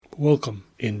Welcome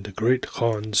in the Great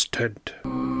Khan's tent.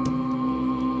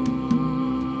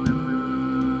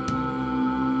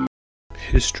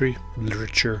 History,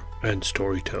 literature, and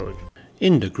storytelling.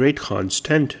 In the Great Khan's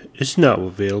tent is now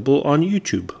available on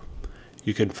YouTube.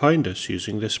 You can find us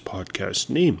using this podcast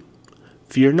name.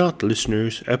 Fear not,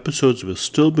 listeners, episodes will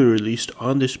still be released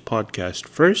on this podcast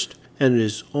first, and it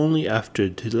is only after a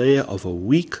delay of a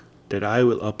week that I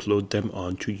will upload them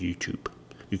onto YouTube.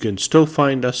 You can still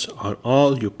find us on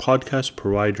all your podcast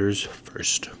providers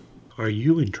first. Are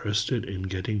you interested in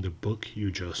getting the book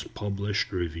you just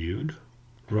published reviewed?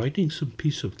 Writing some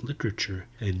piece of literature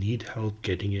and need help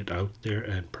getting it out there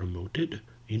and promoted?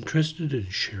 Interested in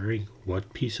sharing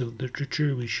what piece of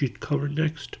literature we should cover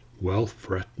next? Well,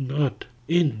 fret not.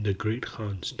 In the Great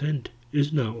Khan's tent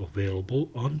is now available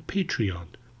on Patreon,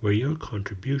 where your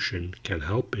contribution can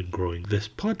help in growing this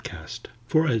podcast.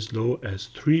 For as low as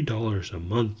 $3 a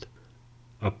month,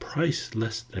 a price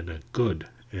less than a good,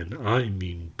 and I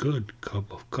mean good,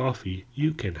 cup of coffee,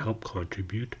 you can help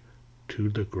contribute to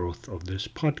the growth of this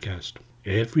podcast.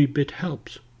 Every bit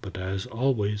helps, but as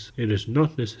always, it is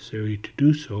not necessary to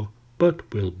do so,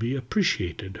 but will be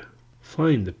appreciated.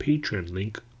 Find the Patreon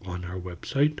link on our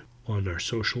website, on our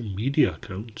social media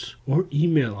accounts, or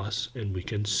email us and we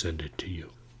can send it to you.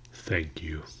 Thank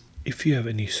you. If you have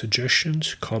any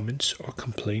suggestions, comments, or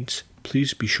complaints,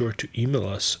 please be sure to email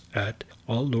us at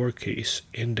all lowercase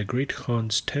in the Great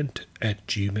Khan's tent at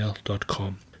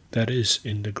gmail.com. That is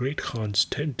in the Great Khan's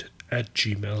tent at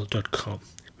gmail.com.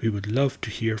 We would love to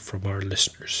hear from our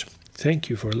listeners. Thank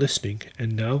you for listening,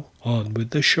 and now on with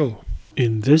the show.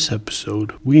 In this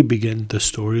episode, we begin the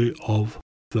story of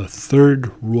the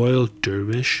Third Royal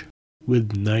Dervish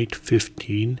with Night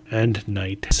 15 and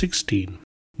Night 16.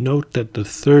 Note that the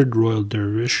Third Royal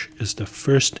Dervish is the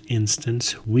first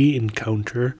instance we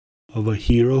encounter of a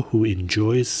hero who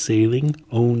enjoys sailing,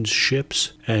 owns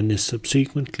ships, and is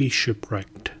subsequently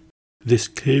shipwrecked. This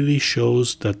clearly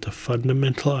shows that the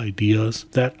fundamental ideas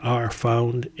that are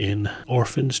found in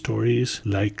orphan stories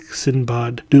like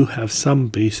Sindbad do have some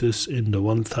basis in the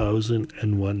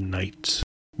 1001 Nights.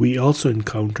 We also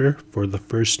encounter, for the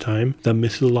first time, the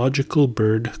mythological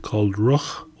bird called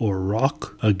Rukh or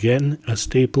Rock, again a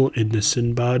staple in the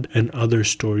Sindbad and other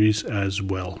stories as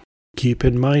well. Keep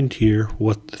in mind here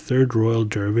what the Third Royal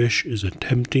Dervish is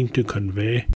attempting to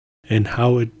convey and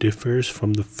how it differs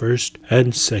from the first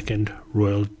and second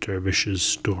Royal Dervishes'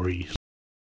 stories.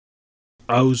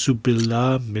 A'udhu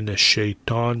billah minash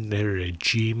shaitanir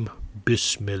rajim.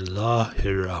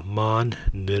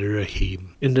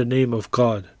 Bismillahirrahmanirrahim. In the name of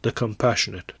God, the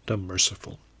Compassionate, the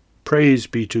Merciful. Praise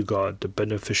be to God, the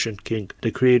Beneficent King, the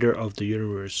Creator of the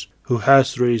universe, who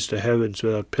has raised the heavens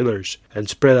without pillars and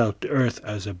spread out the earth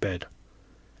as a bed.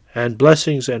 And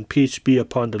blessings and peace be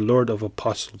upon the Lord of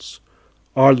Apostles,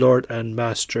 our Lord and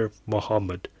Master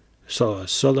Muhammad Sallallahu Alaihi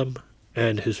Wasallam,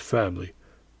 and his family.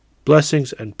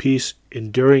 Blessings and peace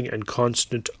enduring and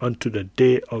constant unto the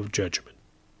day of judgment.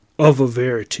 Of a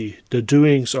verity, the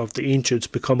doings of the ancients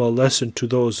become a lesson to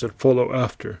those that follow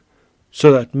after,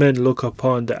 so that men look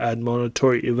upon the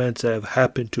admonitory events that have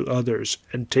happened to others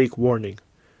and take warning,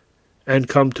 and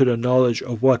come to the knowledge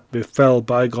of what befell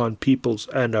bygone peoples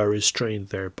and are restrained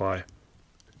thereby.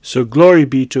 So glory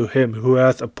be to him who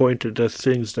hath appointed the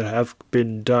things that have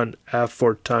been done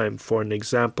aforetime for an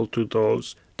example to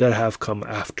those that have come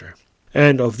after.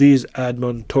 And of these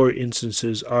admonitory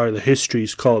instances are the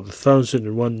histories called the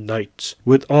 1001 Nights,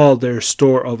 with all their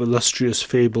store of illustrious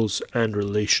fables and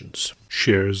relations.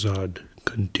 Scheherazade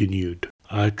continued,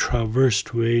 I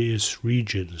traversed various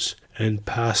regions, and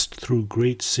passed through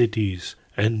great cities,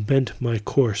 and bent my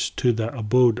course to the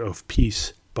abode of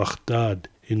peace, Baghdad,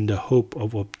 in the hope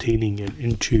of obtaining an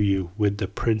interview with the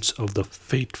Prince of the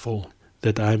Faithful,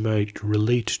 that I might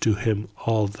relate to him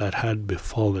all that had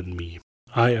befallen me.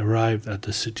 I arrived at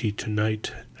the city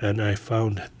tonight, and I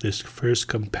found this first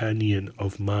companion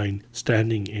of mine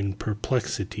standing in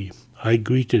perplexity. I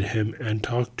greeted him and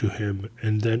talked to him,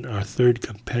 and then our third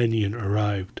companion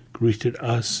arrived, greeted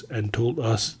us, and told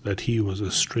us that he was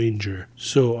a stranger.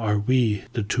 So are we,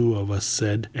 the two of us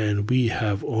said, and we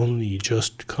have only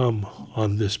just come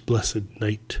on this blessed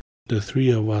night. The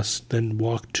three of us then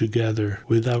walked together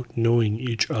without knowing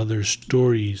each other's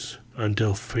stories,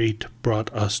 until fate brought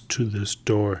us to this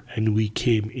door, and we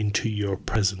came into your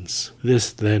presence.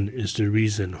 This then is the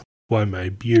reason why my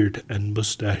beard and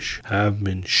mustache have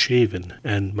been shaven,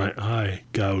 and my eye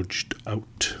gouged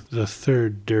out. The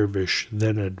third dervish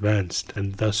then advanced,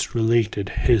 and thus related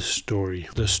his story,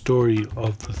 the story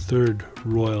of the Third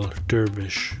Royal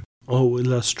Dervish. O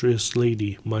illustrious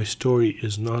lady, my story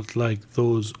is not like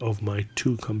those of my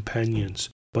two companions,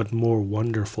 but more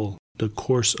wonderful. The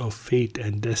course of fate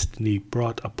and destiny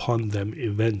brought upon them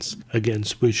events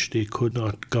against which they could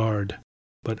not guard.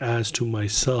 But as to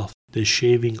myself, the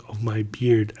shaving of my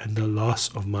beard and the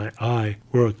loss of my eye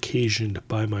were occasioned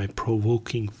by my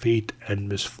provoking fate and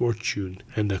misfortune,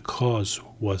 and the cause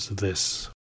was this.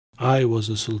 I was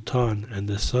a sultan and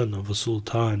the son of a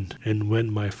sultan, and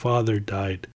when my father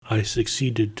died, I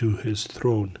succeeded to his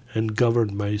throne and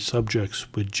governed my subjects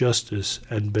with justice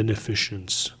and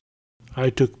beneficence. I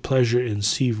took pleasure in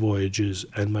sea voyages,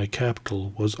 and my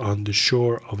capital was on the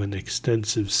shore of an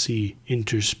extensive sea,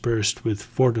 interspersed with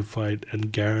fortified and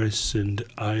garrisoned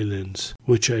islands,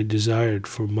 which I desired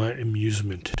for my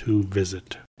amusement to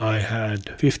visit. I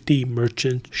had 50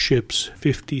 merchant ships,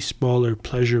 50 smaller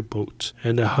pleasure boats,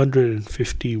 and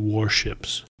 150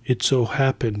 warships. It so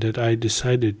happened that I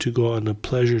decided to go on a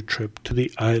pleasure trip to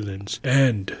the islands,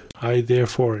 and I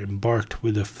therefore embarked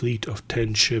with a fleet of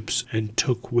 10 ships and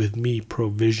took with me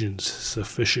provisions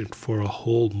sufficient for a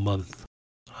whole month.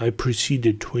 I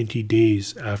proceeded 20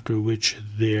 days, after which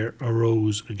there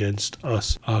arose against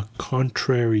us a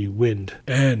contrary wind,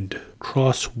 and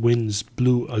cross winds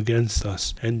blew against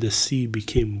us, and the sea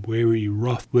became very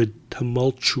rough with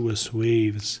tumultuous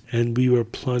waves, and we were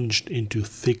plunged into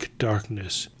thick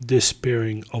darkness.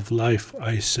 Despairing of life,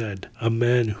 I said, "A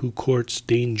man who courts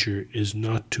danger is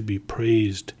not to be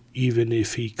praised, even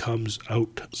if he comes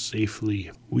out safely."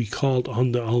 We called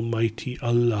on the Almighty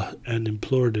Allah and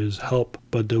implored His help,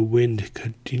 but the wind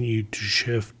continued to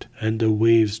shift and the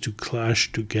waves to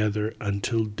clash together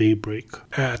until daybreak.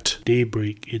 At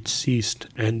daybreak it ceased,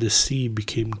 and the sea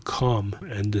became calm,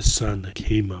 and the sun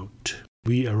came out.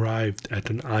 We arrived at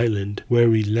an island where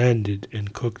we landed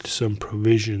and cooked some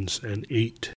provisions and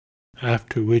ate,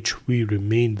 after which we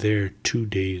remained there 2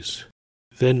 days.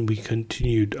 Then we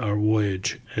continued our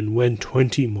voyage, and when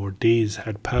 20 more days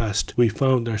had passed, we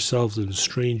found ourselves in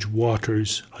strange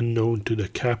waters unknown to the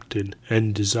captain,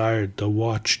 and desired the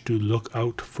watch to look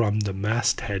out from the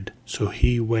masthead. So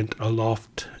he went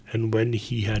aloft, and when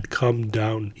he had come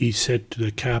down, he said to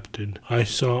the captain, "I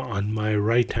saw on my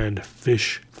right hand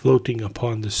fish floating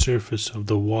upon the surface of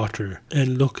the water,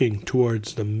 and looking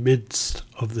towards the midst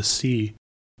of the sea,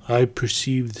 I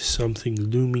perceived something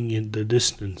looming in the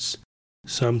distance,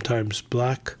 sometimes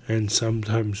black and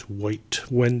sometimes white."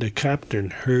 When the captain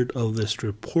heard of this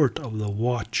report of the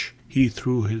watch, he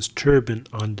threw his turban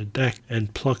on the deck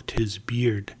and plucked his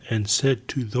beard, and said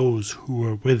to those who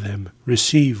were with him,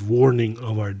 "Receive warning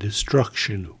of our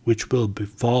destruction, which will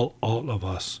befall all of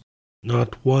us.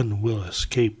 Not one will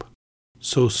escape."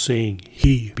 So saying,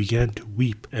 he began to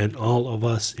weep, and all of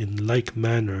us in like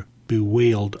manner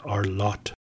bewailed our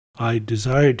lot. I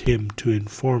desired him to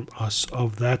inform us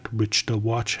of that which the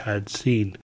watch had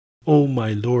seen. "O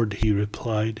my lord," he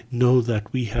replied, "know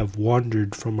that we have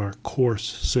wandered from our course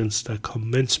since the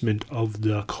commencement of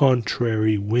the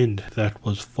contrary wind that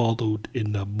was followed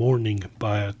in the morning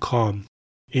by a calm,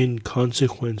 in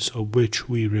consequence of which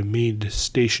we remained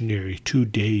stationary 2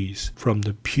 days. From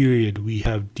the period we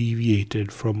have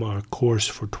deviated from our course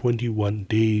for 21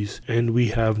 days, and we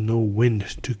have no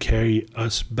wind to carry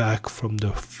us back from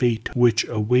the fate which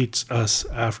awaits us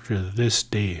after this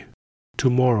day.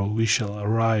 Tomorrow we shall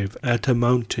arrive at a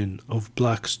mountain of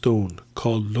black stone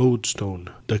called Lodestone.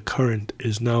 The current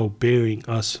is now bearing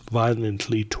us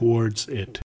violently towards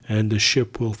it, and the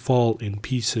ship will fall in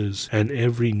pieces, and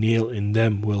every nail in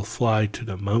them will fly to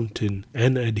the mountain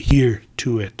and adhere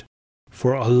to it.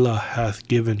 For Allah hath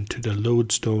given to the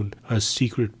lodestone a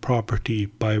secret property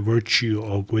by virtue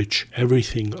of which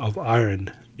everything of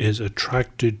iron is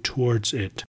attracted towards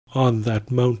it. On that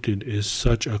mountain is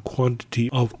such a quantity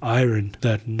of iron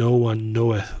that no one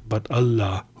knoweth but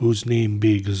Allah, whose name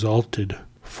be exalted.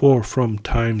 For from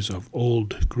times of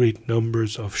old great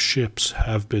numbers of ships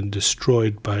have been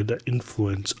destroyed by the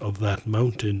influence of that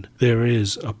mountain. There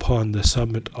is upon the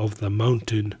summit of the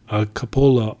mountain a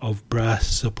cupola of brass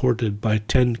supported by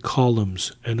 10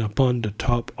 columns, and upon the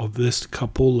top of this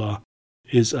cupola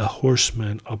is a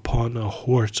horseman upon a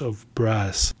horse of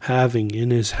brass, having in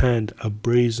his hand a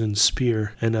brazen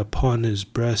spear, and upon his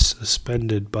breast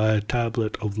suspended by a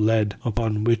tablet of lead,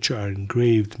 upon which are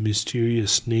engraved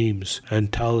mysterious names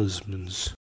and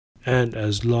talismans. And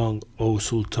as long, O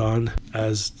Sultan,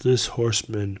 as this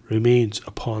horseman remains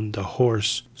upon the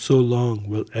horse, so long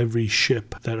will every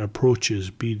ship that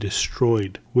approaches be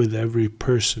destroyed, with every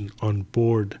person on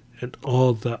board, and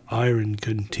all the iron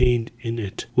contained in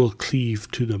it will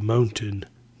cleave to the mountain.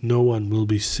 No one will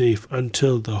be safe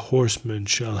until the horseman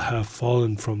shall have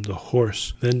fallen from the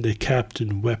horse." Then the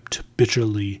captain wept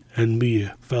bitterly, and we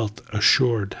felt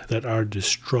assured that our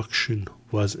destruction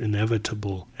was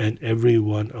inevitable, and every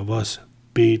one of us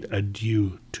bade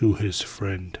adieu to his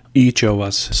friend. Each of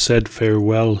us said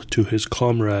farewell to his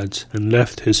comrades and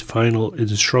left his final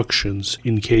instructions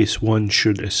in case one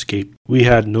should escape. We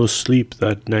had no sleep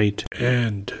that night,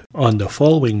 and on the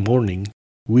following morning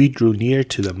we drew near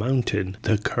to the mountain.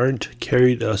 The current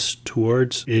carried us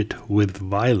towards it with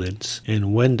violence,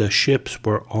 and when the ships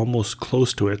were almost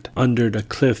close to it, under the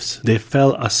cliffs, they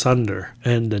fell asunder,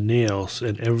 and the nails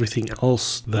and everything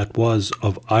else that was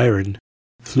of iron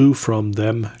flew from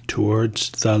them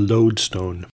towards the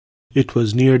lodestone. It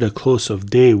was near the close of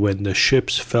day when the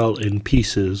ships fell in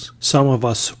pieces. Some of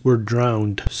us were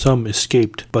drowned, some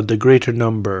escaped, but the greater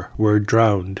number were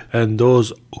drowned, and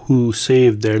those who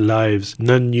saved their lives,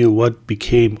 none knew what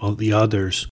became of the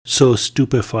others. So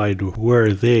stupefied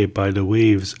were they by the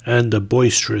waves and the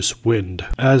boisterous wind.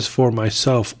 As for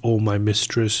myself, O my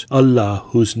mistress, Allah,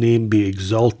 whose name be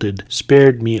exalted,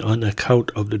 spared me on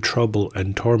account of the trouble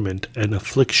and torment and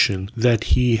affliction that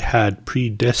He had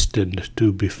predestined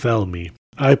to befell me.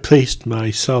 I placed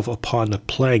myself upon a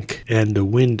plank, and the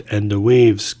wind and the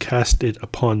waves cast it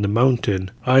upon the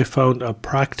mountain. I found a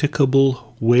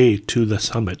practicable way to the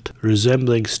summit,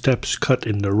 resembling steps cut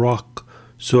in the rock.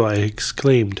 So I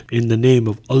exclaimed, in the name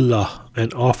of Allah,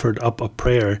 and offered up a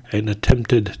prayer and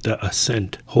attempted the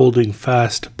ascent, holding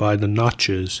fast by the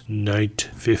notches. Night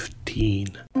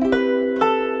 15.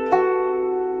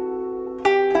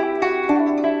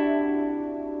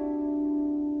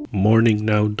 Morning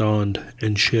now dawned,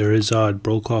 and Shahrazad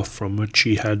broke off from what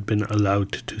she had been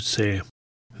allowed to say.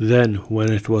 Then,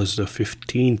 when it was the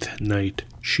 15th night,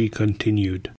 she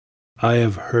continued, I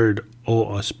have heard, O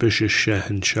auspicious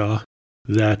Shahanshah,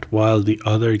 that while the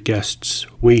other guests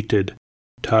waited,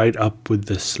 tied up with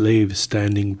the slaves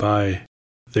standing by,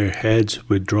 their heads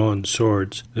with drawn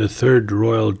swords, the Third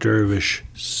Royal Dervish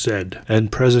said,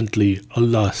 and presently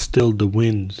Allah stilled the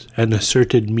winds and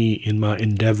asserted me in my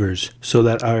endeavors, so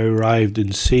that I arrived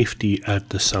in safety at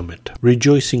the summit.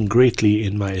 Rejoicing greatly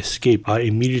in my escape, I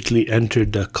immediately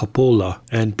entered the cupola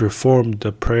and performed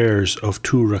the prayers of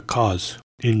 2 rakahs,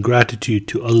 in gratitude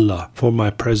to Allah for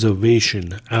my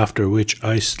preservation, after which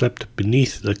I slept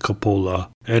beneath the cupola,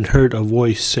 and heard a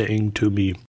voice saying to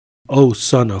me, O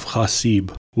son of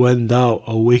Khasib, when thou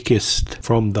awakest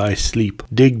from thy sleep,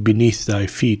 dig beneath thy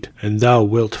feet, and thou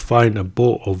wilt find a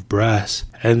bow of brass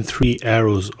and 3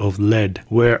 arrows of lead,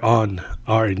 whereon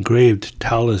are engraved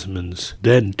talismans.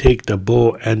 Then take the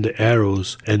bow and the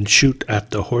arrows, and shoot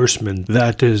at the horseman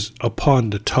that is upon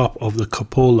the top of the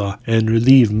cupola, and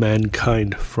relieve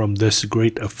mankind from this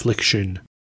great affliction.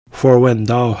 For when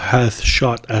thou hast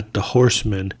shot at the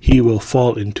horseman, he will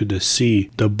fall into the sea.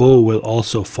 The bow will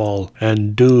also fall,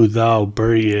 and do thou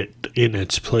bury it in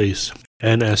its place.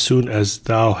 And as soon as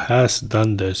thou hast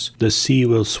done this, the sea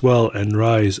will swell and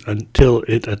rise until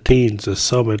it attains the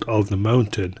summit of the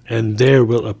mountain, and there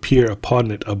will appear upon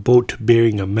it a boat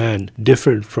bearing a man,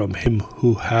 different from him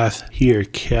who hath here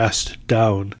cast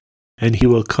down. And he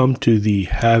will come to thee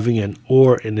having an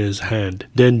oar in his hand.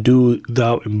 Then do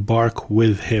thou embark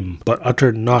with him, but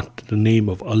utter not the name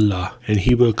of Allah, and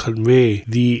he will convey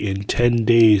thee in 10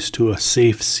 days to a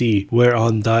safe sea, where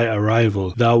on thy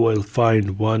arrival thou wilt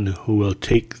find one who will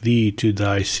take thee to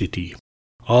thy city.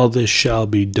 All this shall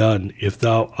be done if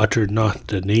thou utter not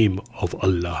the name of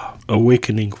Allah.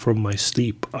 Awakening from my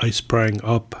sleep, I sprang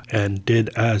up and did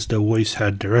as the voice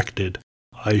had directed.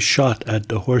 I shot at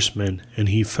the horseman, and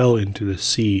he fell into the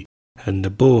sea, and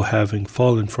the bow having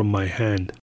fallen from my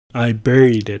hand, I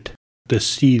buried it. The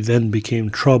sea then became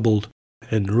troubled,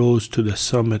 and rose to the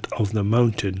summit of the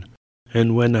mountain,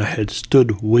 and when I had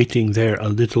stood waiting there a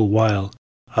little while,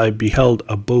 I beheld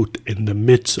a boat in the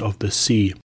midst of the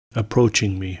sea,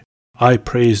 approaching me. I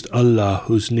praised Allah,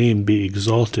 whose name be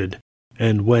exalted,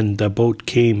 and when the boat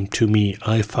came to me,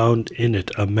 I found in it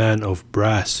a man of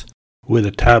brass, with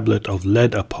a tablet of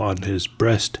lead upon his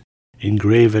breast,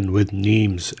 engraven with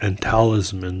names and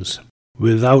talismans.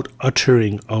 Without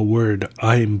uttering a word,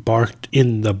 I embarked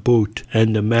in the boat,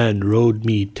 and the man rowed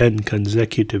me 10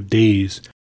 consecutive days,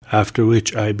 after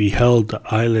which I beheld the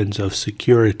islands of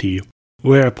security.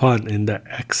 Whereupon, in the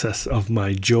excess of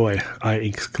my joy, I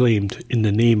exclaimed, in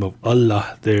the name of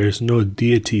Allah, there is no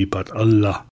deity but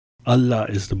Allah. Allah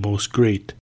is the most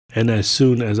great. And as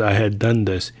soon as I had done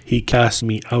this, he cast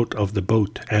me out of the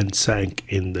boat and sank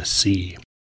in the sea.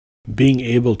 Being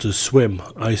able to swim,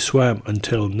 I swam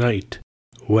until night,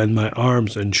 when my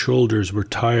arms and shoulders were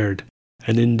tired,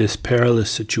 and in this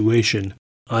perilous situation,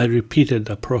 I repeated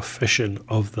the profession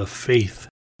of the faith,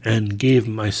 and gave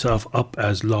myself up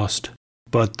as lost.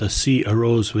 But the sea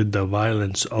arose with the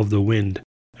violence of the wind,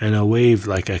 and a wave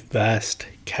like a vast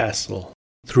castle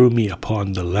threw me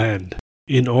upon the land,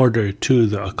 in order to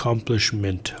the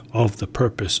accomplishment of the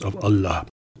purpose of Allah.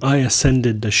 I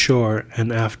ascended the shore,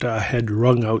 and after I had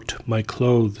wrung out my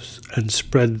clothes and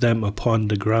spread them upon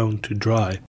the ground to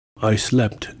dry, I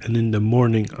slept, and in the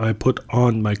morning I put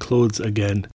on my clothes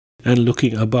again, and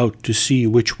looking about to see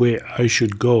which way I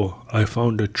should go, I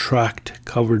found a tract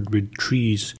covered with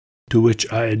trees, to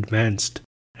which I advanced,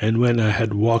 and when I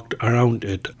had walked around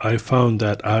it, I found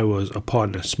that I was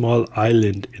upon a small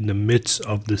island in the midst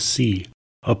of the sea,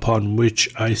 upon which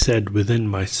I said within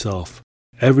myself,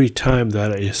 every time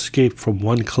that I escape from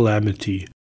one calamity,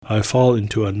 I fall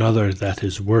into another that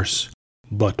is worse.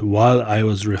 But while I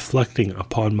was reflecting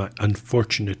upon my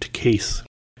unfortunate case,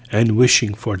 and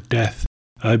wishing for death,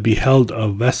 I beheld a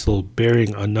vessel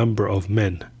bearing a number of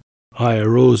men. I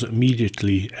arose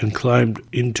immediately and climbed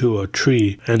into a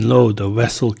tree, and lo, the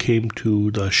vessel came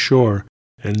to the shore,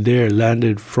 and there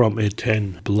landed from it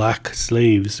 10 black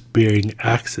slaves bearing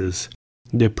axes.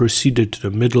 They proceeded to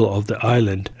the middle of the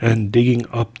island, and digging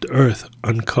up the earth,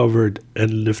 uncovered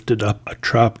and lifted up a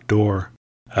trap door.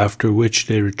 After which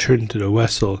they returned to the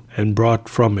vessel, and brought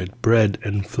from it bread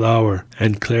and flour,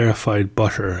 and clarified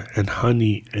butter, and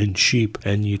honey, and sheep,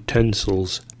 and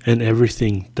utensils, and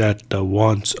everything that the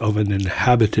wants of an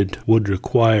inhabitant would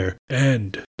require,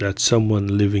 and that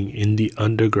someone living in the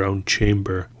underground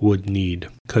chamber would need,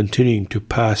 continuing to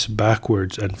pass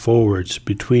backwards and forwards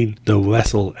between the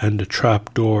vessel and the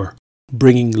trap door,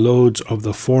 bringing loads of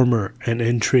the former and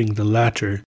entering the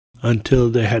latter, until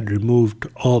they had removed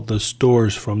all the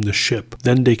stores from the ship.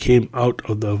 Then they came out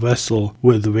of the vessel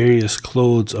with various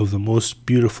clothes of the most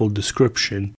beautiful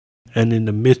description, and in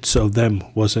the midst of them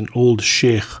was an old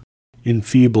sheikh,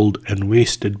 enfeebled and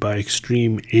wasted by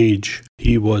extreme age.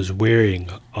 He was wearing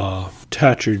a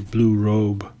tattered blue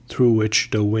robe, through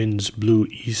which the winds blew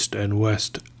east and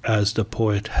west, as the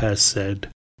poet has said.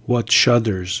 What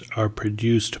shudders are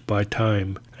produced by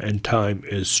time, and time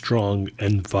is strong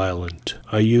and violent.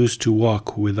 I used to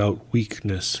walk without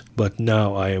weakness, but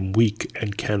now I am weak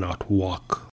and cannot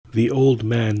walk. The old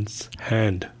man's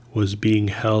hand was being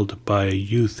held by a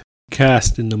youth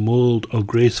cast in the mold of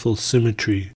graceful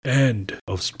symmetry and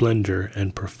of splendor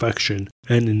and perfection,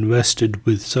 and invested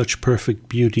with such perfect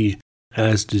beauty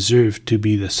as deserved to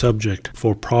be the subject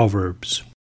for proverbs.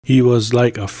 He was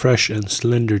like a fresh and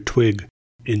slender twig,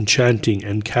 enchanting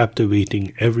and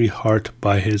captivating every heart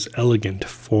by his elegant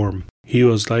form. He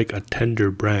was like a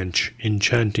tender branch,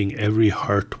 enchanting every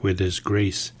heart with his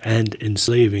grace, and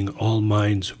enslaving all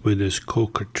minds with his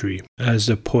coquetry. As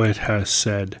the poet has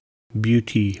said,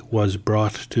 beauty was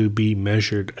brought to be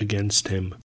measured against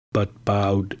him, but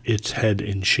bowed its head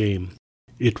in shame.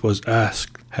 It was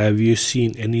asked, "Have you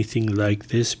seen anything like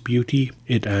this beauty?"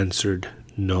 It answered,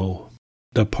 "No."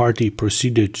 The party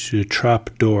proceeded to the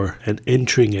trap door, and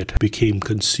entering it became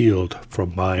concealed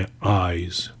from my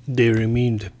eyes. They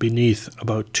remained beneath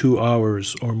about 2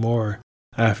 hours or more,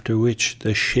 after which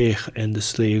the sheikh and the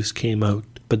slaves came out,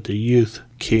 but the youth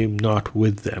came not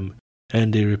with them,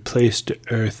 and they replaced the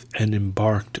earth and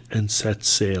embarked and set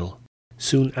sail.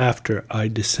 Soon after I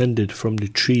descended from the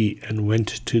tree and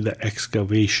went to the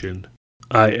excavation.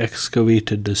 I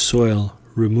excavated the soil,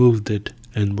 removed it,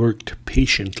 and worked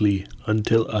patiently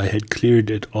until I had cleared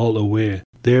it all away.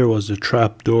 There was a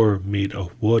trap door made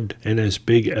of wood and as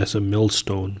big as a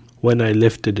millstone. When I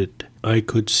lifted it, I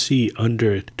could see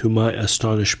under it, to my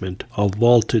astonishment, a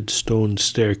vaulted stone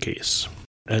staircase,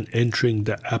 and entering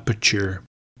the aperture,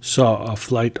 saw a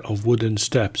flight of wooden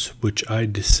steps which I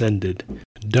descended.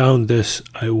 Down this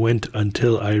I went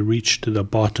until I reached the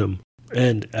bottom,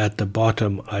 and at the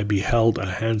bottom I beheld a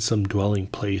handsome dwelling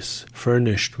place,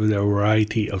 furnished with a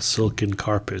variety of silken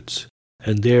carpets,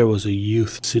 and there was a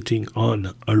youth sitting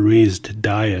on a raised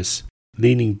dais,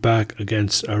 leaning back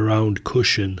against a round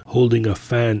cushion, holding a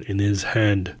fan in his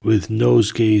hand, with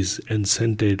nosegays and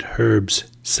scented herbs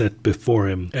set before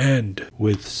him, and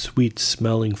with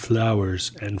sweet-smelling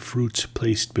flowers and fruits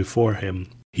placed before him.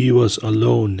 He was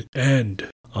alone, and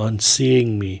on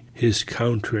seeing me, his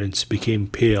countenance became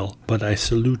pale, but I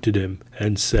saluted him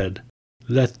and said,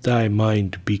 "Let thy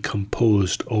mind be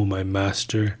composed, O my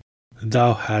master.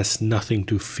 Thou hast nothing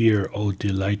to fear, O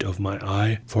delight of my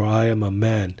eye, for I am a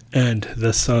man, and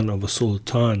the son of a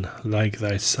sultan like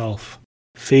thyself.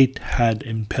 Fate had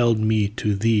impelled me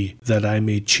to thee, that I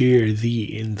may cheer thee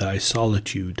in thy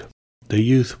solitude." The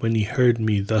youth, when he heard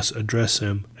me thus address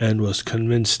him, and was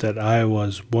convinced that I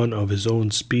was one of his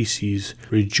own species,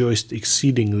 rejoiced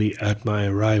exceedingly at my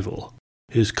arrival.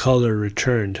 His colour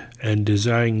returned, and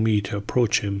desiring me to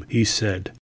approach him, he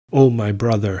said, "O my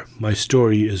brother, my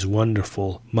story is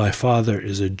wonderful. My father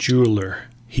is a jeweller.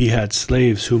 He had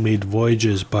slaves who made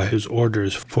voyages by his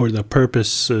orders for the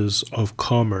purposes of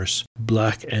commerce,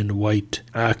 black and white,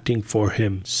 acting for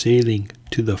him, sailing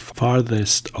to the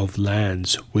farthest of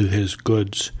lands with his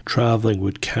goods, traveling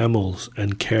with camels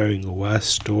and carrying vast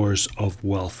stores of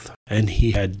wealth. And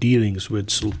he had dealings with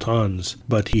sultans,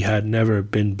 but he had never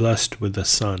been blessed with a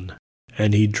son.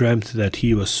 And he dreamt that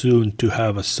he was soon to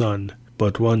have a son,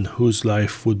 but one whose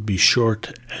life would be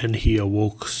short, and he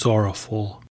awoke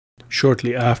sorrowful.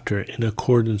 Shortly after, in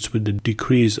accordance with the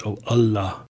decrees of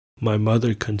Allah, my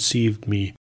mother conceived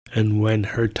me, and when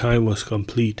her time was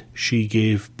complete, she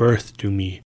gave birth to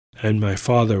me, and my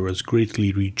father was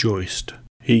greatly rejoiced.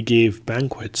 He gave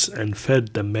banquets and fed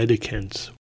the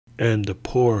mendicants and the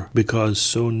poor, because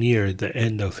so near the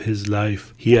end of his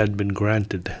life he had been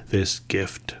granted this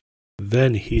gift.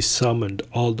 Then he summoned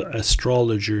all the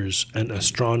astrologers and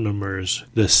astronomers,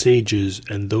 the sages,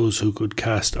 and those who could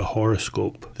cast a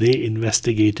horoscope. They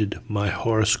investigated my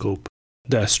horoscope.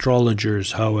 The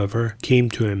astrologers, however,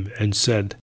 came to him and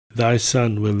said, "Thy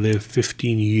son will live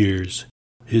 15 years.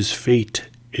 His fate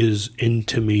is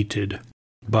intimated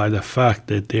by the fact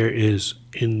that there is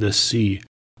in the sea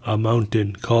a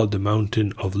mountain called the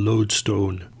Mountain of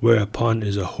Lodestone, whereupon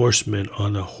is a horseman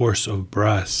on a horse of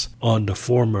brass, on the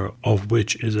former of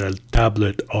which is a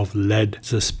tablet of lead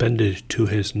suspended to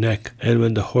his neck. And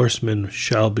when the horseman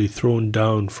shall be thrown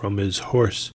down from his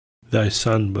horse, thy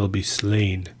son will be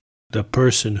slain. The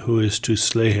person who is to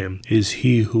slay him is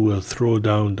he who will throw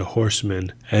down the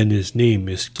horseman, and his name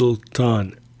is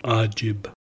Sultan Ajib,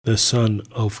 the son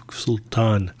of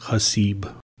Sultan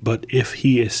Hasib. But if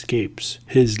he escapes,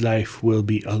 his life will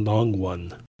be a long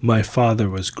one." My father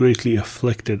was greatly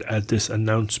afflicted at this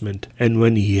announcement, and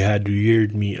when he had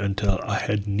reared me until I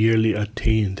had nearly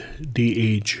attained the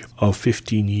age of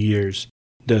 15 years,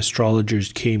 the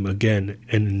astrologers came again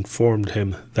and informed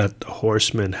him that the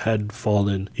horseman had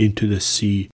fallen into the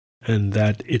sea, and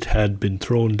that it had been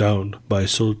thrown down by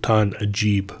Sultan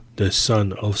Ajib, the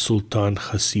son of Sultan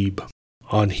Hasib.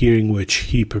 On hearing which,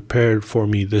 he prepared for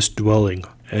me this dwelling,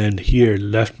 and here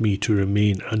left me to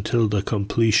remain until the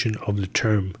completion of the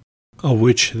term, of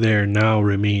which there now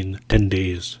remain 10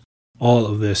 days. All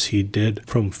of this he did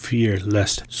from fear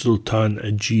lest Sultan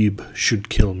Ajib should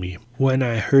kill me. When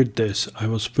I heard this, I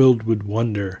was filled with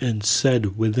wonder, and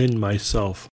said within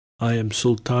myself, "I am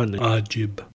Sultan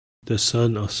Ajib, the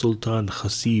son of Sultan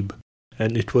Hasib,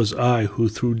 and it was I who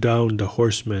threw down the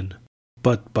horseman.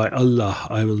 But by Allah,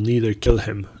 I will neither kill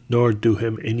him, nor do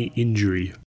him any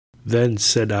injury." Then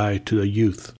said I to the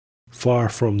youth, "Far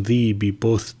from thee be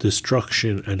both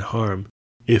destruction and harm,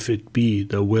 if it be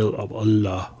the will of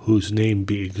Allah, whose name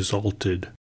be exalted.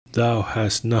 Thou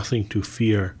hast nothing to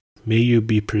fear. May you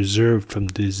be preserved from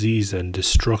disease and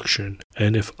destruction,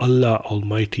 and if Allah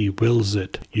Almighty wills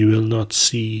it, you will not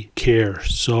see care,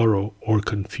 sorrow, or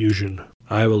confusion.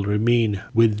 I will remain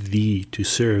with thee to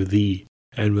serve thee,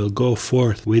 and will go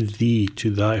forth with thee to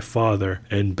thy father,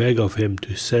 and beg of him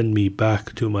to send me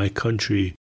back to my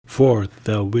country, for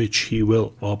the which he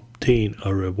will obtain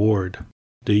a reward."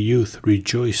 The youth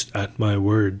rejoiced at my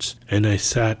words, and I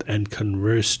sat and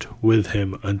conversed with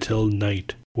him until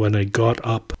night, when I got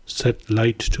up, set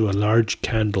light to a large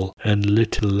candle, and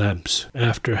lit the lamps.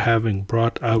 After having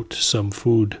brought out some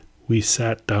food, we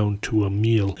sat down to a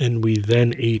meal, and we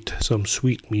then ate some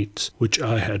sweetmeats which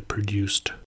I had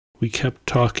produced. We kept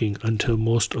talking until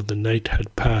most of the night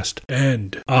had passed,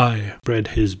 and I spread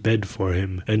his bed for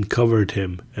him, and covered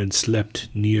him, and slept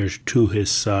near to his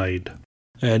side.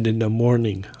 And in the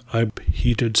morning I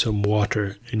heated some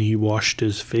water, and he washed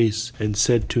his face, and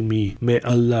said to me, "May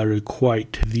Allah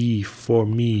requite thee for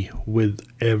me with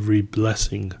every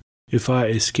blessing. If I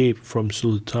escape from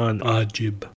Sultan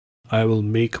Ajib, I will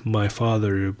make my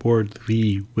father reward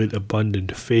thee with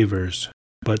abundant favors.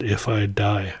 But if I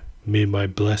die, may my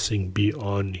blessing be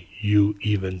on you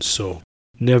even so."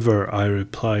 "Never," I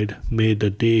replied, "may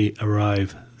the day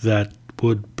arrive that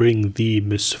would bring thee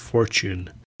misfortune.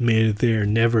 May there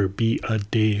never be a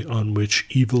day on which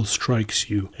evil strikes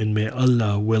you, and may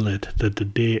Allah will it that the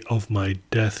day of my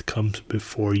death comes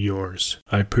before yours."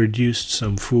 I produced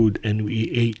some food, and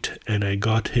we ate, and I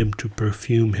got him to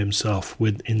perfume himself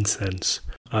with incense.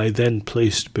 I then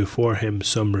placed before him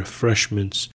some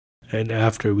refreshments, and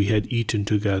after we had eaten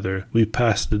together, we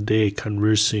passed the day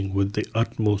conversing with the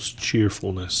utmost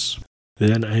cheerfulness.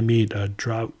 Then I made a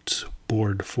draughts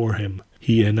board for him.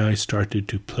 He and I started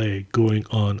to play, going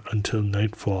on until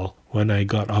nightfall, when I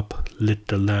got up, lit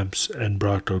the lamps, and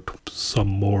brought out some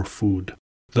more food.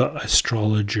 "The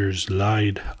astrologers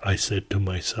lied," I said to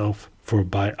myself, "for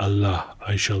by Allah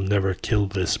I shall never kill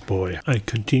this boy." I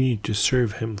continued to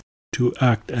serve him to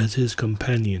act as his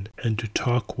companion and to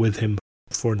talk with him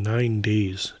for 9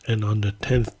 days, and on the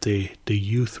 10th day the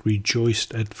youth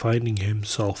rejoiced at finding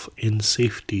himself in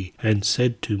safety, and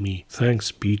said to me,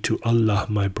 "Thanks be to Allah,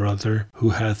 my brother, who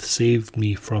hath saved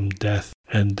me from death,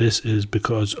 and this is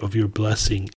because of your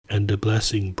blessing and the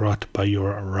blessing brought by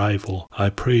your arrival. I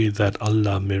pray that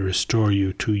Allah may restore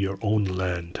you to your own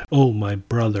land. O my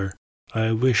brother,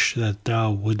 I wish that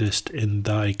thou wouldest in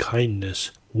thy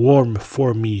kindness warm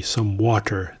for me some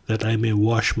water, that I may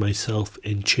wash myself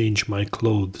and change my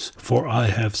clothes, for I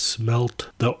have smelt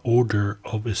the odor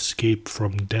of escape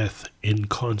from death in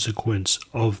consequence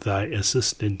of thy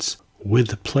assistance."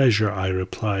 "With pleasure," I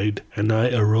replied, and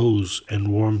I arose and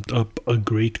warmed up a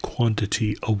great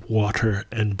quantity of water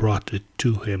and brought it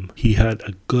to him. He had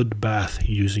a good bath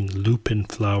using lupin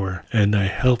flour, and I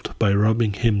helped by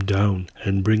rubbing him down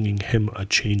and bringing him a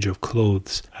change of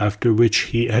clothes, after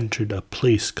which he entered a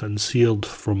place concealed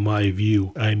from my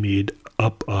view. I made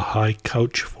up a high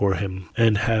couch for him,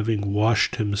 and having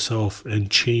washed himself and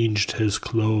changed his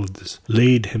clothes,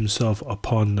 laid himself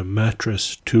upon the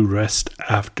mattress to rest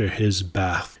after his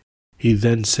bath. He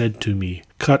then said to me,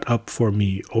 "Cut up for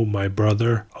me, O my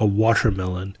brother, a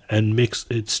watermelon, and mix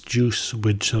its juice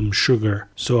with some sugar."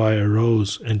 So I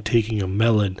arose, and taking a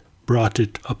melon, brought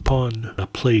it upon a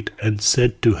plate, and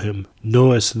said to him,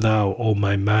 "Knowest thou, O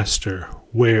my master,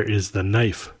 where is the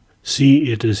knife?"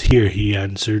 "See, it is here," he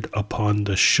answered, "upon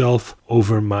the shelf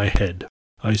over my head."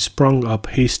 I sprung up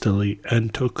hastily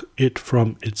and took it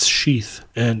from its sheath,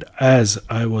 and as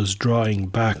I was drawing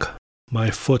back,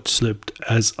 my foot slipped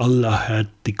as Allah had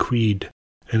decreed,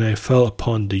 and I fell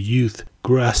upon the youth,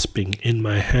 grasping in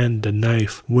my hand the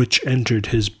knife, which entered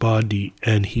his body,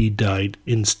 and he died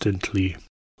instantly.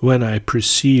 When I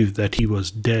perceived that he was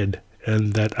dead,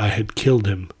 and that I had killed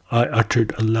him, I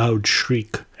uttered a loud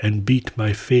shriek, and beat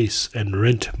my face, and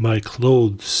rent my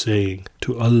clothes, saying,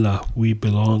 "To Allah we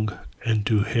belong, and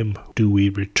to him do we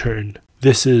return.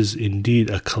 This is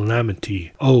indeed a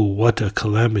calamity. Oh, what a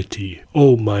calamity!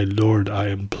 O my Lord, I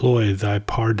implore thy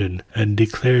pardon, and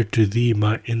declare to thee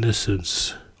my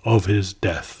innocence of his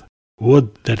death.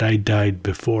 Would that I died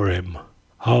before him!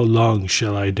 How long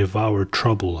shall I devour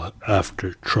trouble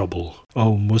after trouble?"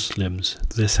 O Muslims,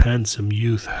 this handsome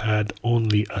youth had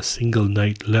only a single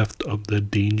night left of the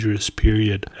dangerous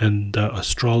period, and the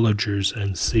astrologers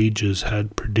and sages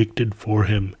had predicted for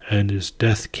him, and his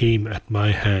death came at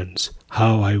my hands.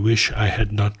 How I wish I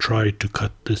had not tried to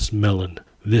cut this melon.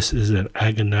 This is an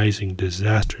agonizing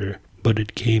disaster, but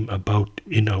it came about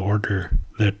in order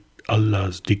that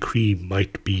Allah's decree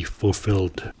might be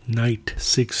fulfilled. Night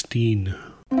 16.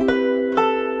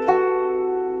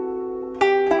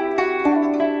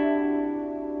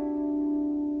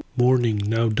 Morning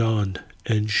now dawned,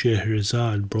 and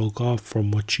Scheherazade broke off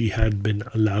from what she had been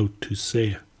allowed to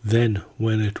say. Then,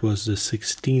 when it was the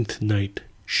 16th night,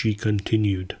 she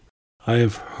continued, "I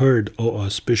have heard, O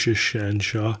auspicious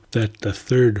Shahnshah, that the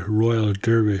Third Royal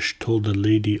Dervish told the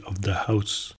lady of the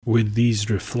house." With these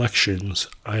reflections,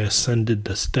 I ascended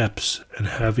the steps, and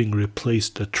having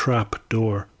replaced the trap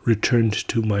door, returned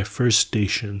to my first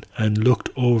station, and looked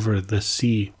over the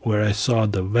sea, where I saw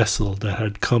the vessel that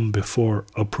had come before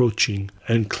approaching,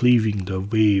 and cleaving the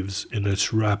waves in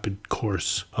its rapid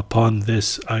course. Upon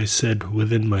this I said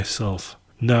within myself,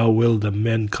 "Now will the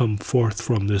men come forth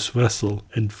from this vessel,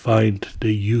 and find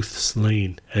the youth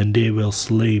slain, and they will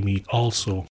slay me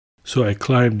also." So I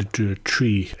climbed into a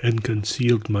tree, and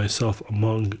concealed myself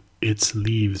among its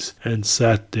leaves, and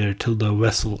sat there till the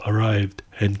vessel arrived,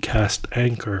 and cast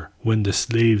anchor, when the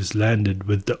slaves landed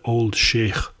with the old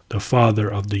sheikh, the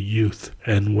father of the youth,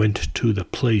 and went to the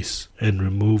place, and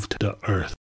removed the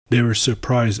earth. They were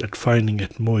surprised at finding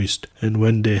it moist, and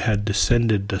when they had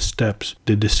descended the steps,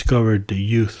 they discovered the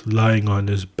youth lying on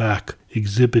his back,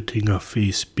 exhibiting a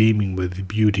face beaming with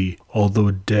beauty,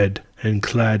 although dead, and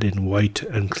clad in white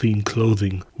and clean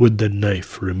clothing, with the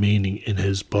knife remaining in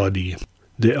his body.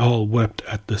 They all wept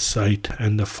at the sight,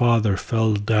 and the father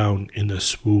fell down in a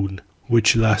swoon,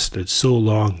 which lasted so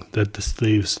long that the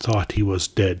slaves thought he was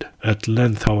dead. At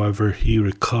length, however, he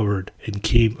recovered, and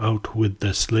came out with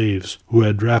the slaves, who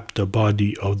had wrapped the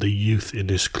body of the youth in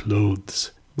his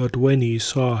clothes. But when he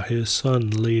saw his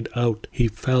son laid out, he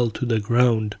fell to the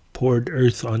ground, poured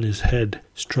earth on his head,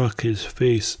 struck his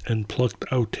face, and plucked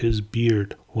out his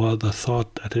beard, while the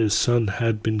thought that his son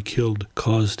had been killed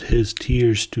caused his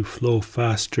tears to flow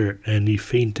faster, and he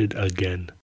fainted again.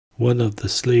 One of the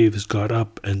slaves got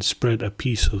up and spread a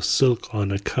piece of silk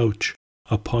on a couch,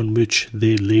 upon which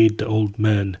they laid the old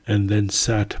man, and then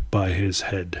sat by his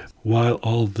head. While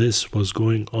all this was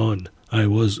going on, I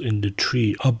was in the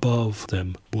tree above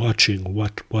them, watching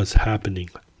what was happening.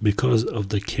 Because of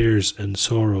the cares and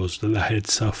sorrows that I had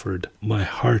suffered, my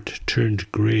heart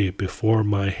turned grey before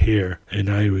my hair, and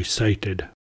I recited,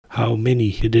 "How many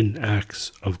hidden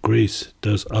acts of grace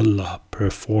does Allah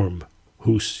perform,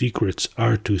 whose secrets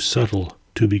are too subtle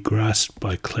to be grasped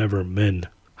by clever men?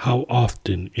 How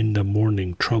often in the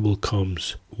morning trouble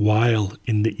comes, while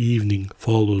in the evening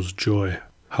follows joy?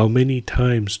 How many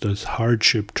times does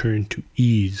hardship turn to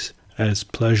ease, as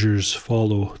pleasures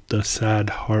follow the sad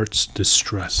heart's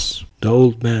distress?" The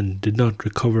old man did not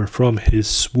recover from his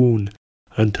swoon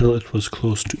until it was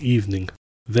close to evening.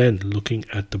 Then, looking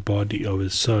at the body of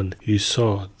his son, he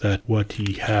saw that what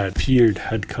he had feared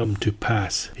had come to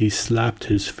pass. He slapped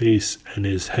his face and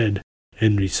his head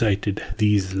and recited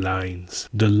these lines: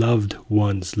 "The loved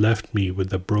ones left me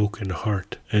with a broken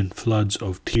heart, and floods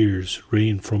of tears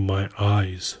rain from my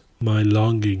eyes. My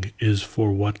longing is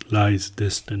for what lies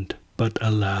distant, but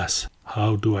alas,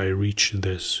 how do I reach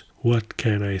this? What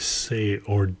can I say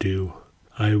or do?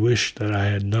 I wish that I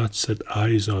had not set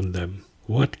eyes on them.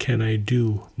 What can I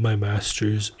do, my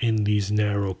masters, in these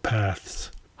narrow paths?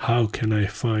 How can I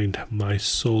find my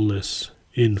solace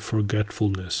in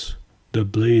forgetfulness? The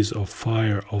blaze of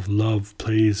fire of love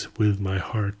plays with my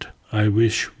heart. I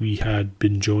wish we had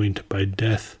been joined by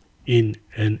death in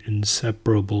an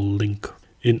inseparable link.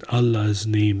 In Allah's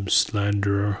name,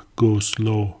 slanderer, go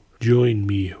slow. Join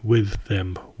me with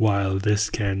them while this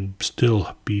can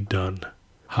still be done.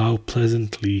 How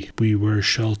pleasantly we were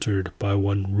sheltered by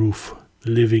one roof,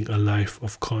 living a life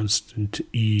of constant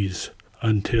ease,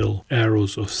 until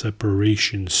arrows of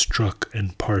separation struck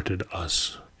and parted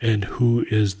us. And who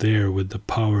is there with the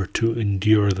power to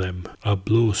endure them? A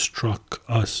blow struck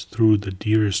us through the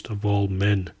dearest of all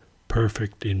men,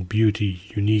 perfect in beauty,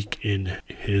 unique in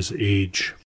his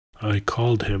age. I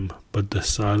called him, but the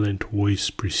silent voice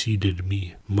preceded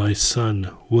me. My son,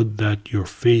 would that your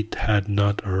fate had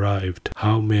not arrived.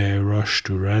 How may I rush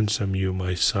to ransom you,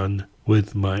 my son,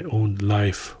 with my own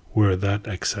life? Were that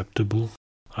acceptable?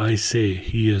 I say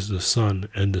he is the sun,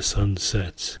 and the sun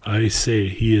sets. I say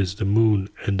he is the moon,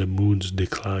 and the moon's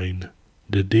decline.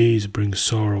 The days bring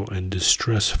sorrow and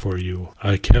distress for you.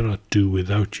 I cannot do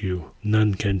without you.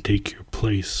 None can take your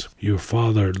place. Your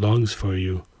father longs for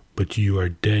you, but you are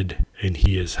dead, and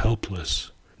he is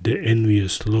helpless. The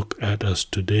envious look at us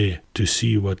today to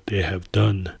see what they have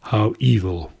done. How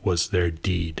evil was their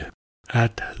deed."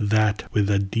 At that, with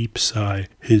a deep sigh,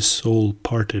 his soul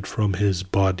parted from his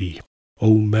body.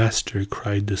 "O master,"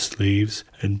 cried the slaves,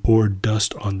 and poured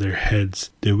dust on their heads.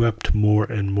 They wept more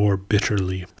and more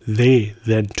bitterly. They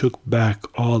then took back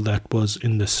all that was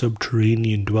in the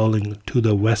subterranean dwelling to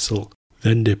the vessel.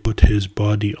 Then they put his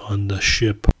body on the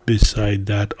ship beside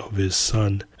that of his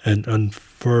son, and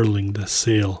unfurling the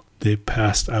sail, they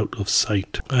passed out of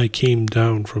sight. I came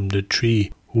down from the tree,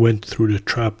 went through the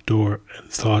trap door, and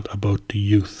thought about the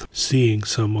youth. Seeing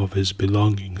some of his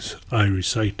belongings, I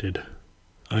recited,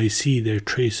 "I see their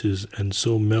traces and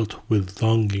so melt with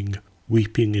longing,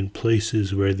 weeping in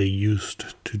places where they used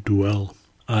to dwell.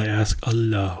 I ask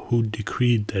Allah, who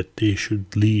decreed that they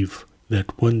should leave,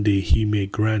 that one day he may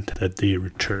grant that they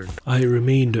return. I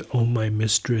remained, O my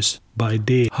mistress, by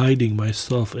day hiding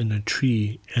myself in a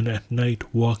tree, and at night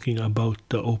walking about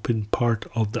the open part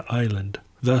of the island.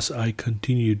 Thus I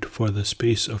continued for the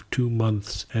space of 2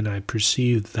 months, and I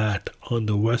perceived that on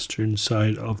the western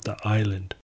side of the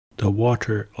island the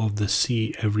water of the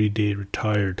sea every day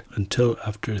retired, until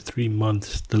after 3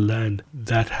 months the land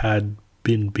that had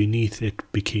been beneath it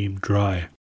became dry.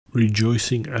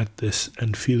 Rejoicing at this,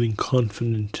 and feeling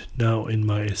confident now in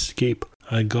my escape,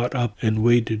 I got up and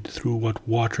waded through what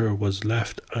water was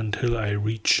left until I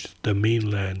reached the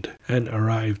mainland, and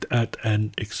arrived at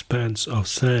an expanse of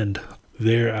sand.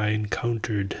 There I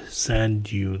encountered sand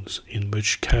dunes in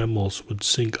which camels would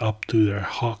sink up to their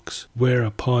hocks,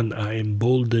 whereupon I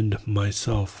emboldened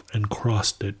myself and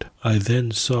crossed it. I then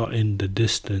saw in the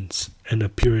distance an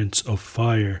appearance of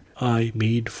fire. I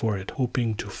made for it,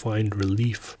 hoping to find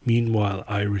relief. Meanwhile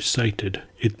I recited,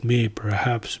 "It may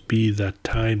perhaps be that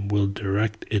time will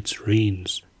direct its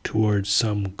reins towards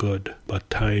some good, but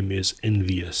time is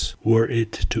envious. Were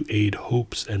it to aid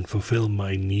hopes and fulfill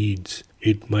my needs,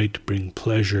 it might bring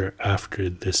pleasure after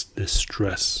this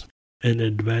distress." And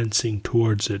advancing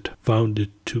towards it, found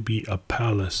it to be a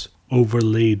palace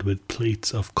overlaid with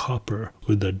plates of copper,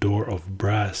 with a door of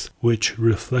brass, which,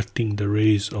 reflecting the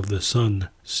rays of the sun,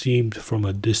 seemed from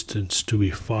a distance to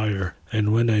be fire,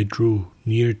 and when I drew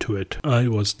near to it, I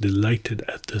was delighted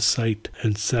at the sight,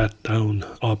 and sat down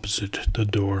opposite the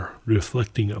door,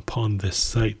 reflecting upon this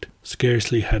sight.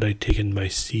 Scarcely had I taken my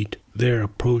seat, there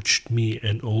approached me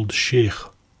an old sheikh,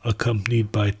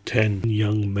 accompanied by 10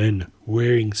 young men,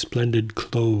 wearing splendid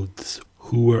clothes,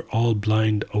 who were all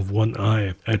blind of one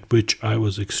eye, at which I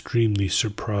was extremely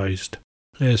surprised.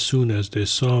 As soon as they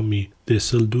saw me, they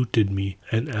saluted me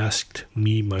and asked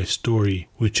me my story,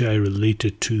 which I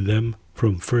related to them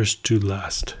from first to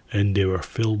last, and they were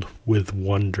filled with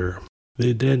wonder.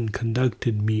 They then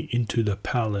conducted me into the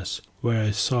palace, where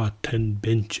I saw 10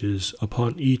 benches,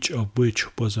 upon each of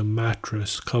which was a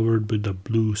mattress covered with a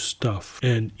blue stuff,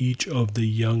 and each of the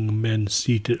young men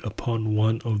seated upon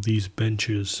one of these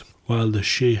benches, while the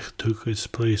sheikh took his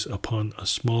place upon a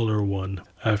smaller one,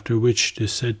 after which they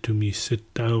said to me,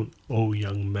 "Sit down, O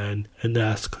young man, and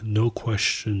ask no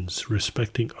questions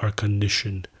respecting our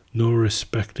condition, nor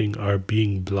respecting our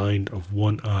being blind of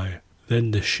one eye."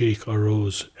 Then the sheikh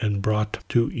arose and brought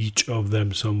to each of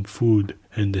them some food,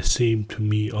 and the same to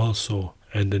me also,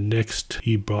 and the next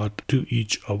he brought to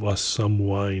each of us some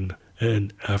wine,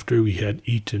 and after we had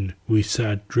eaten, we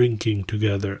sat drinking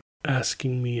together,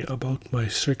 asking me about my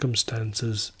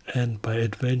circumstances and my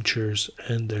adventures,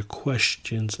 and their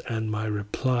questions and my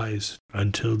replies,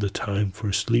 until the time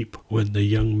for sleep, when the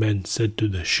young men said to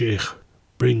the sheikh,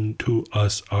 "Bring to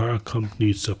us our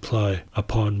accompanied supply,"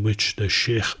 upon which the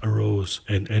sheikh arose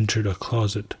and entered a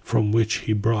closet, from which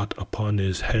he brought upon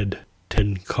his head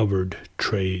 10 covered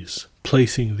trays.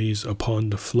 Placing these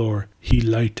upon the floor, he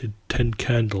lighted 10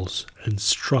 candles and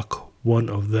struck one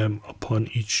of them upon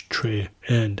each tray,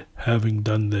 and, having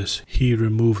done this, he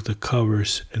removed the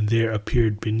covers, and there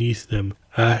appeared beneath them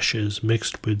ashes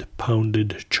mixed with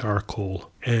pounded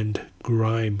charcoal, and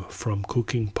grime from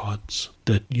cooking pots.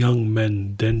 The young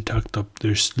men then tucked up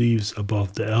their sleeves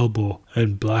above the elbow,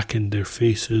 and blackened their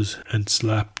faces, and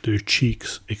slapped their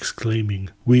cheeks, exclaiming,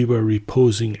 "We were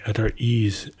reposing at our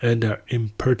ease, and our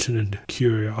impertinent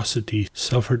curiosity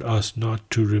suffered us not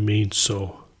to remain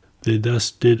so." They thus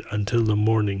did until the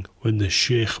morning, when the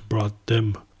sheikh brought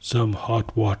them some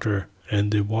hot water,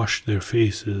 and they washed their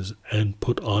faces and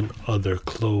put on other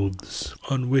clothes.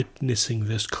 On witnessing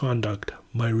this conduct,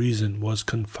 my reason was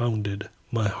confounded.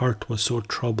 My heart was so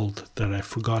troubled that I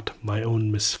forgot my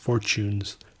own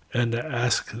misfortunes, and I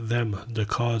asked them the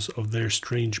cause of their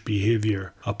strange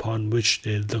behavior, upon which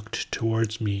they looked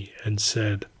towards me and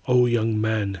said, "O young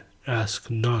man, ask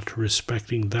not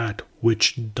respecting that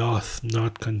which doth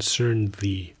not concern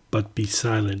thee, but be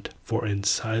silent, for in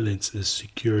silence is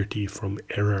security from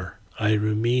error." I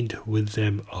remained with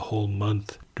them a whole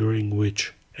month, during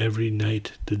which every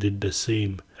night they did the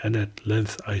same, and at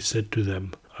length I said to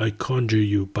them, "I conjure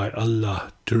you by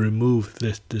Allah to remove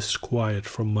this disquiet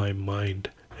from my mind,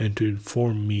 and to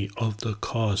inform me of the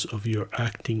cause of your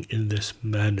acting in this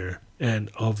manner, and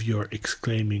of your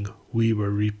exclaiming, 'We were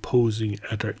reposing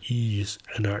at our ease,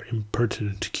 and our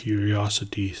impertinent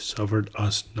curiosity suffered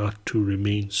us not to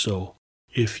remain so.'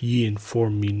 If ye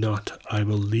inform me not, I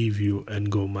will leave you and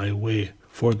go my way,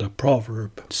 for the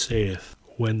proverb saith,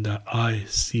 'When the eye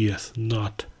seeth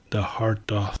not, the heart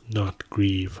doth not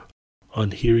grieve.'"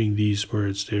 On hearing these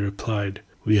words they replied,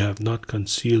 "We have not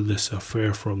concealed this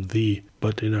affair from thee,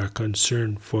 but in our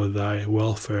concern for thy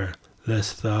welfare,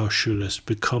 lest thou shouldest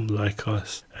become like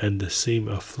us, and the same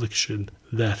affliction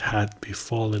that had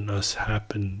befallen us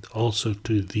happen also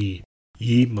to thee.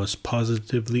 Ye must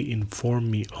positively inform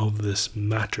me of this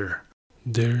matter."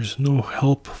 "There's no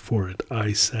help for it,"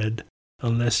 I said,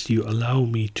 "unless you allow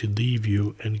me to leave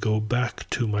you and go back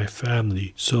to my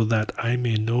family, so that I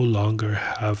may no longer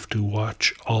have to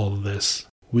watch all this."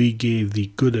 "We gave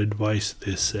thee good advice,"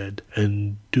 they said,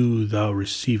 "and do thou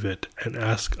receive it, and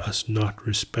ask us not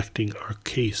respecting our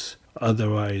case,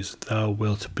 otherwise thou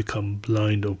wilt become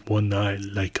blind of one eye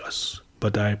like us."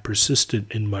 But I persisted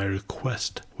in my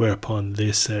request, whereupon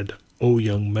they said, "O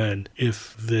young man,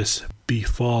 if this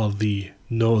befall thee,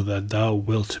 know that thou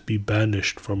wilt be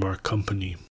banished from our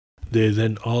company." They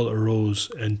then all arose,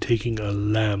 and taking a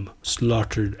lamb,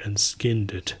 slaughtered and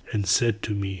skinned it, and said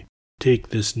to me, "Take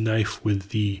this knife with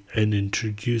thee, and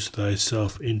introduce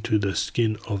thyself into the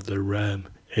skin of the ram,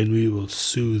 and we will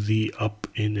sew thee up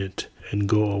in it, and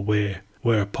go away.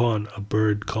 Whereupon a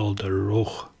bird called the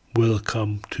Rukh will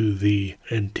come to thee,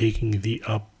 and taking thee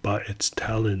up by its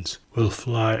talons, will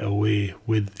fly away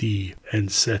with thee, and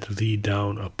set thee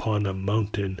down upon a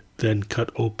mountain. Then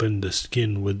cut open the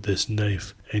skin with this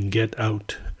knife, and get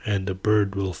out, and the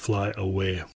bird will fly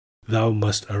away." thou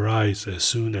must arise as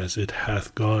soon as it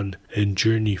hath gone, and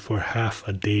journey for half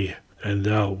a day, and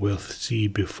thou wilt see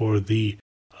before thee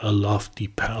a lofty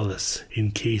palace,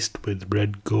 encased with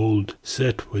red gold,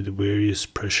 set with various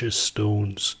precious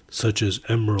stones, such as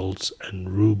emeralds and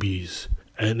rubies.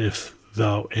 And if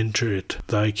thou enter it,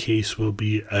 thy case will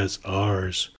be as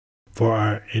ours. For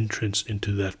our entrance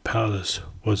into that palace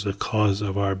was the cause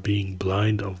of our being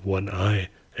blind of one eye,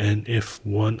 and if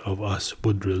one of us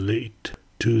would relate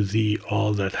to thee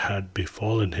all that had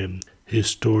befallen him, his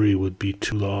story would be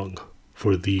too long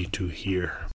for thee to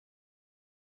hear.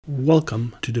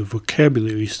 Welcome to the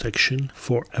vocabulary section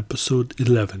for episode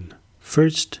 11.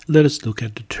 First, let us look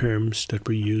at the terms that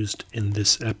were used in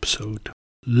this episode.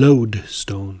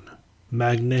 Lodestone,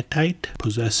 magnetite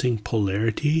possessing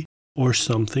polarity or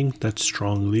something that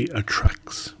strongly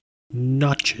attracts.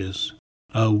 Notches,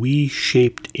 a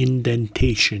V-shaped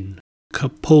indentation.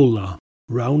 Cupola,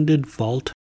 rounded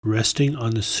vault resting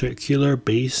on a circular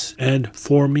base and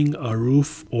forming a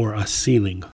roof or a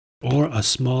ceiling, or a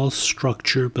small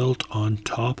structure built on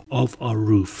top of a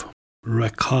roof.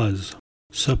 Rakaz,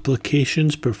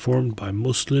 supplications performed by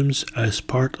Muslims as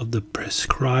part of the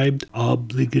prescribed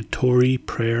obligatory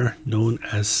prayer known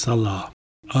as Salah.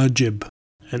 Ajib,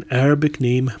 an Arabic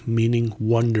name meaning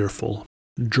wonderful.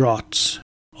 Draughts,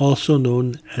 also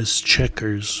known as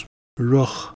checkers.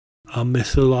 Rukh, a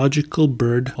mythological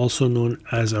bird also known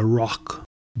as a roc.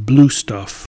 Blue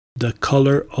stuff, the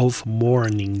color of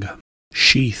mourning.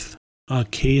 Sheath, a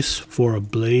case for a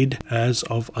blade as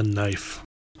of a knife.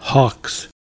 Hocks,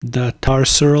 the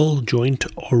tarsal joint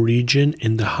or region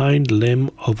in the hind limb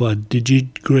of a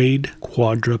digitigrade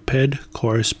quadruped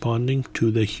corresponding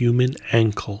to the human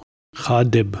ankle.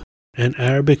 Khadib, an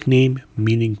Arabic name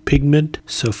meaning pigment,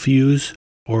 suffuse,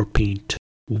 or paint.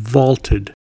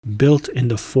 Vaulted, built in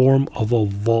the form of a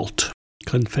vault.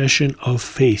 Confession of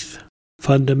faith,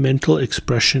 fundamental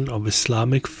expression of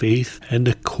Islamic faith and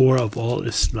the core of all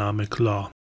Islamic law.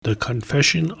 The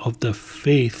confession of the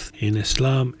faith in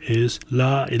Islam is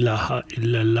La ilaha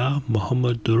illallah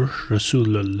Muhammadur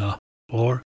Rasulullah,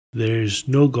 or there is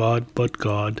no God but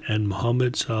God and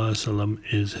Muhammad ﷺ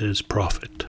is his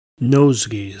prophet.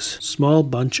 Nosegays, small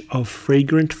bunch of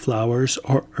fragrant flowers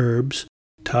or herbs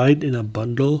tied in a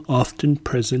bundle, often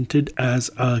presented as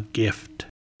a gift.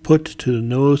 Put to the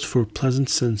nose for pleasant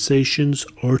sensations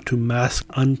or to mask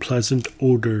unpleasant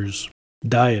odors.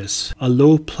 Dais, a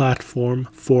low platform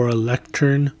for a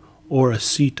lectern or a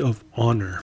seat of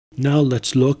honor. Now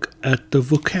let's look at the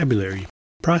vocabulary.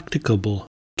 Practicable,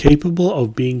 capable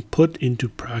of being put into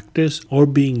practice or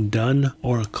being done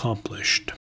or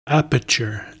accomplished.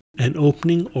 Aperture, an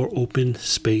opening or open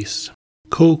space.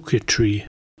 Coquetry,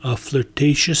 a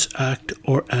flirtatious act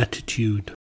or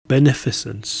attitude.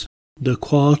 Beneficence, the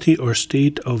quality or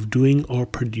state of doing or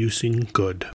producing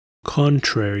good.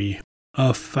 Contrary,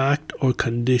 a fact or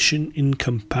condition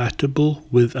incompatible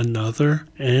with another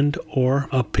and or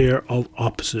a pair of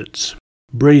opposites.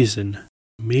 Brazen,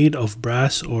 made of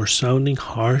brass or sounding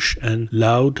harsh and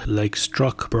loud like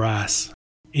struck brass.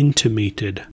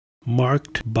 Intimated,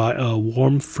 marked by a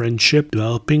warm friendship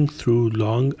developing through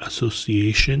long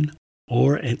association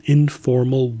or an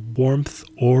informal warmth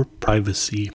or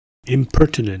privacy.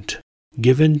 Impertinent,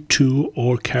 given to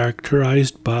or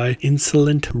characterized by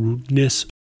insolent rudeness,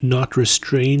 not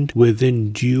restrained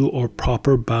within due or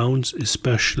proper bounds,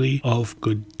 especially of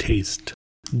good taste.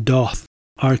 Doth,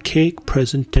 archaic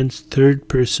present tense third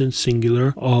person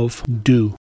singular of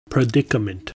do.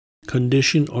 Predicament,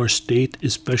 condition or state,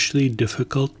 especially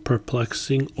difficult,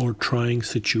 perplexing, or trying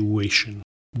situation.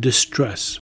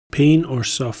 Distress, pain or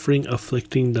suffering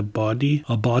afflicting the body,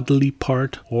 a bodily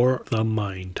part, or the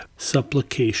mind.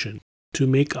 Supplication, to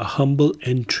make a humble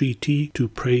entreaty to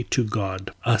pray to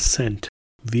God. Ascent,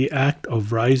 the act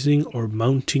of rising or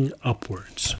mounting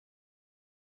upwards.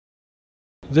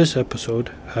 This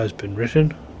episode has been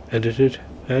written, edited,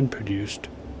 and produced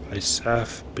by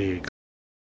Saf Beg.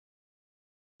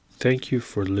 Thank you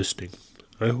for listening.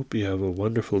 I hope you have a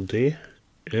wonderful day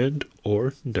and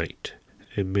or night,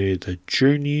 and may the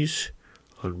journeys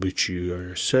on which you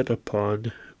are set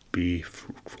upon be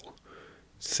fruitful.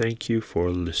 Thank you for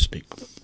listening.